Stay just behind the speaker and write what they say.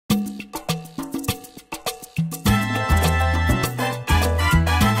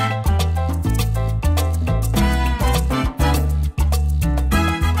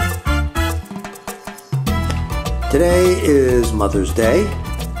Today is Mother's Day,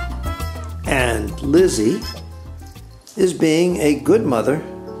 and Lizzie is being a good mother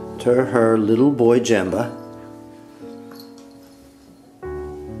to her little boy Jamba.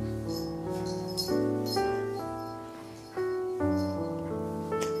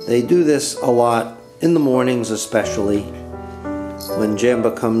 They do this a lot in the mornings, especially when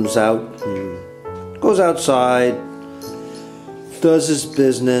Jamba comes out and goes outside, does his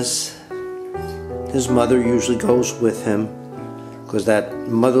business. His mother usually goes with him because that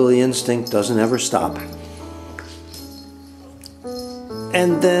motherly instinct doesn't ever stop.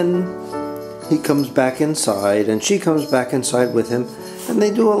 And then he comes back inside and she comes back inside with him, and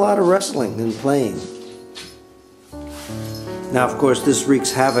they do a lot of wrestling and playing. Now, of course, this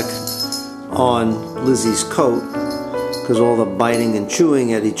wreaks havoc on Lizzie's coat because all the biting and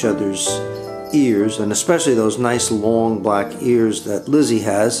chewing at each other's ears, and especially those nice long black ears that Lizzie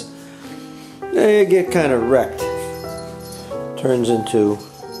has, they get kind of wrecked. Turns into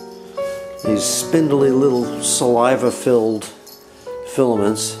these spindly little saliva-filled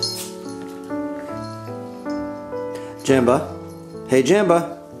filaments. Jamba. Hey,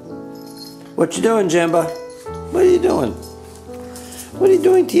 Jamba. What you doing, Jamba? What are you doing? What are you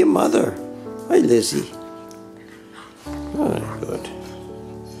doing to your mother? Hi, Lizzie. Oh, good.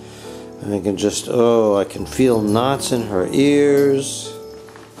 I can just, I can feel knots in her ears.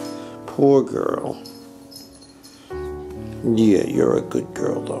 Poor girl. Yeah, you're a good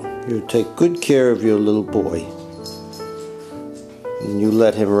girl, though. You take good care of your little boy. And you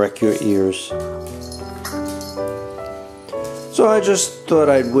let him wreck your ears. So I just thought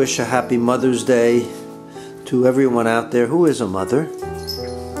I'd wish a happy Mother's Day to everyone out there who is a mother,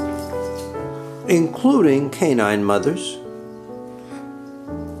 including canine mothers.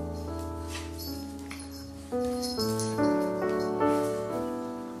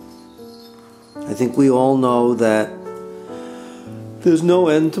 I think we all know that there's no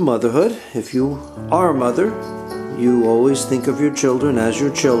end to motherhood. If you are a mother, you always think of your children as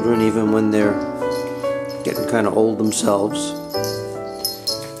your children, even when they're getting kind of old themselves.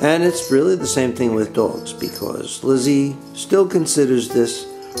 And it's really the same thing with dogs, because Lizzie still considers this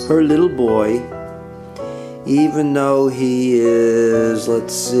her little boy, even though he is,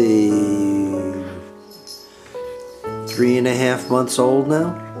 let's see, 3.5 months old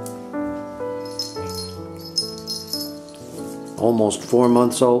now. Almost 4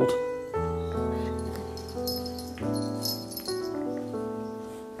 months old.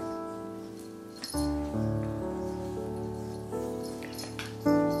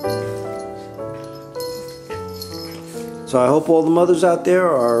 So I hope all the mothers out there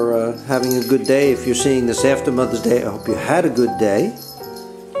are having a good day. If you're seeing this after Mother's Day, I hope you had a good day.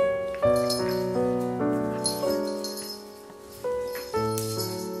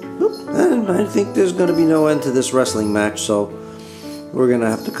 And I think there's going to be no end to this wrestling match, so we're going to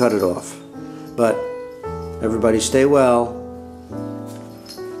have to cut it off. But everybody stay well.